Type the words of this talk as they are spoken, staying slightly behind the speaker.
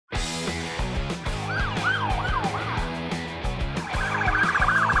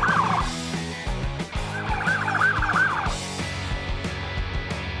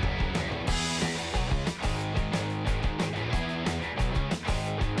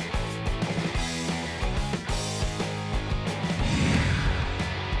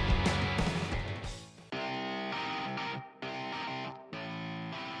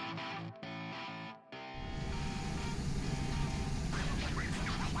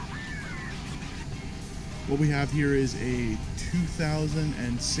What we have here is a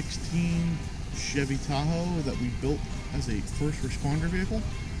 2016 Chevy Tahoe that we built as a first responder vehicle.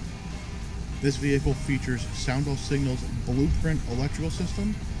 This vehicle features Soundoff Signal's Blueprint electrical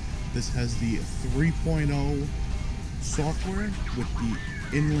system. This has the 3.0 software with the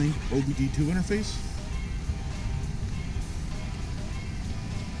in-link OBD2 interface.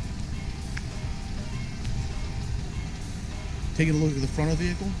 Taking a look at the front of the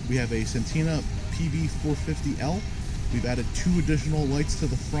vehicle, we have a Centina PB450L. We've added 2 additional lights to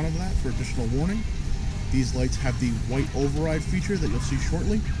the front of that for additional warning. These lights have the white override feature that you'll see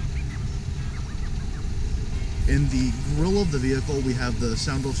shortly. In the grille of the vehicle, we have the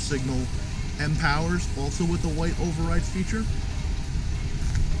Soundoff Signal M Powers, also with the white override feature.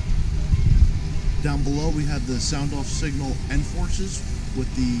 Down below, we have the Soundoff Signal N Forces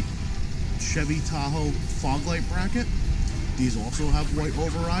with the Chevy Tahoe fog light bracket. These also have white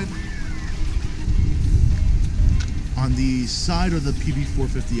override. On the side of the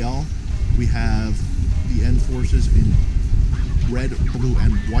PB450L, we have the N Forces in red, blue,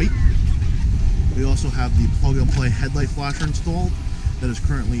 and white. We also have the plug-and-play headlight flasher installed that is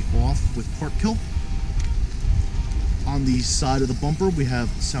currently off with part kill. On the side of the bumper, we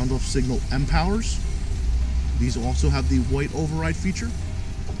have Soundoff Signal M Powers. These also have the white override feature.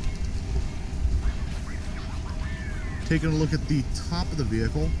 Taking a look at the top of the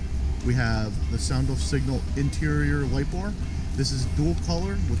vehicle, we have the Soundoff Signal interior light bar. This is dual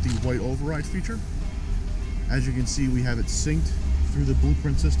color with the white override feature. As you can see, we have it synced through the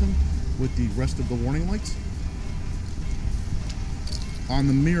Blueprint system with the rest of the warning lights. On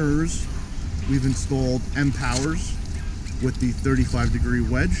the mirrors, we've installed M Powers with the 35-degree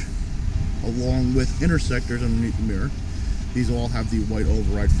wedge, along with intersectors underneath the mirror. These all have the white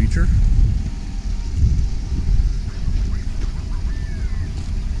override feature.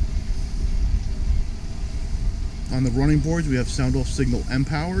 On the running boards, we have Soundoff Signal M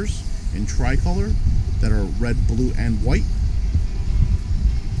Powers in tricolor that are red, blue, and white.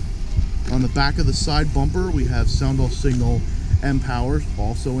 On the back of the side bumper, we have Soundoff Signal M Powers,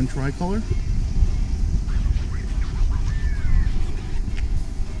 also in tricolor.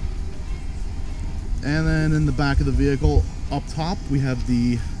 And then in the back of the vehicle, up top, we have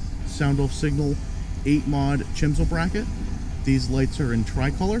the Soundoff Signal 8-mod Chimsel bracket. These lights are in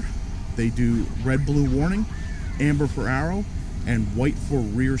tricolor. They do red, blue warning, amber for arrow, and white for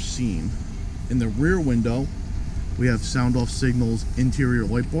rear scene. In the rear window, we have Soundoff Signal's interior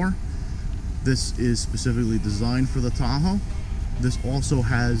light bar. This is specifically designed for the Tahoe. This also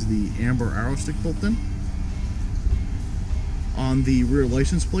has the amber arrow stick built in. On the rear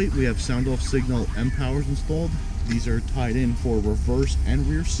license plate, we have Soundoff Signal M Powers installed. These are tied in for reverse and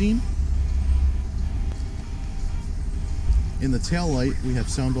rear scene. In the tail light, we have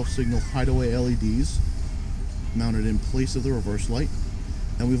Soundoff Signal hideaway LEDs mounted in place of the reverse light.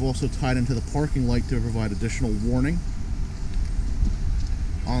 And we've also tied into the parking light to provide additional warning.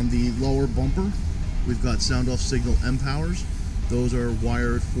 On the lower bumper, we've got Soundoff Signal M Powers. Those are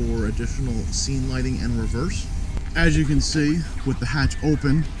wired for additional scene lighting and reverse. As you can see, with the hatch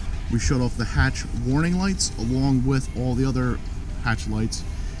open, we shut off the hatch warning lights along with all the other hatch lights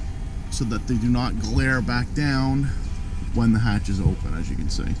so that they do not glare back down when the hatch is open, as you can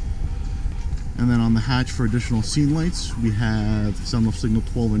see. And then on the hatch for additional scene lights, we have Soundoff Signal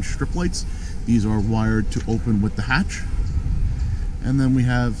 12-inch strip lights. These are wired to open with the hatch. And then we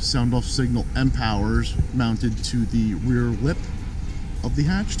have Soundoff Signal M Powers mounted to the rear lip of the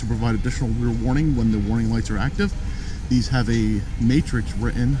hatch to provide additional rear warning when the warning lights are active. These have a matrix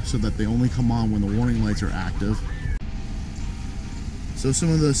written so that they only come on when the warning lights are active. So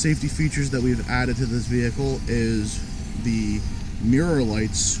some of the safety features that we've added to this vehicle is the mirror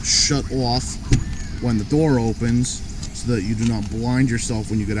lights shut off when the door opens so that you do not blind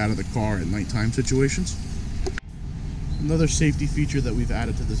yourself when you get out of the car at nighttime situations. Another safety feature that we've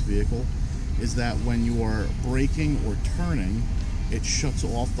added to this vehicle is that when you are braking or turning, it shuts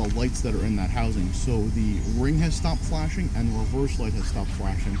off the lights that are in that housing. So the ring has stopped flashing and the reverse light has stopped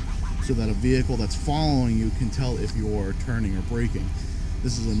flashing so that a vehicle that's following you can tell if you're turning or braking.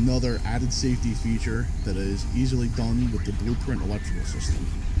 This is another added safety feature that is easily done with the Blueprint electrical system.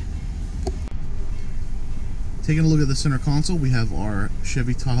 Taking a look at the center console, we have our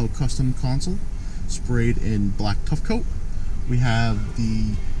Chevy Tahoe custom console sprayed in black tough coat. We have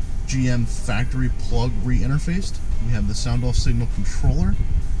the GM factory plug re-interfaced. We have the Soundoff Signal controller.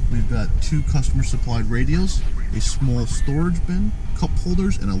 We've got 2 customer supplied radios, a small storage bin, cup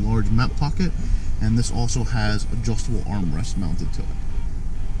holders, and a large map pocket. And this also has adjustable armrests mounted to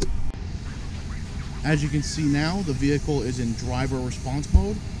it. As you can see now, the vehicle is in driver response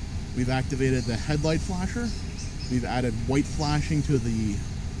mode. We've activated the headlight flasher. We've added white flashing to the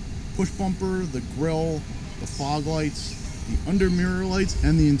push bumper, the grille, the fog lights, the under mirror lights,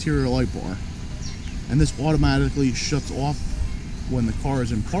 and the interior light bar. And this automatically shuts off when the car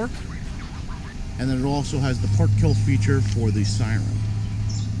is in park. And then it also has the park kill feature for the siren.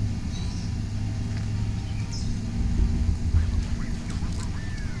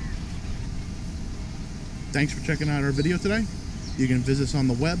 Thanks for checking out our video today. You can visit us on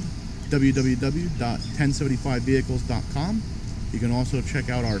the web, www.1075vehicles.com. You can also check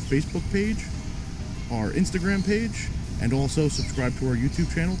out our Facebook page, our Instagram page, and also subscribe to our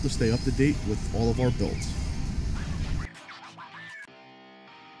YouTube channel to stay up to date with all of our builds.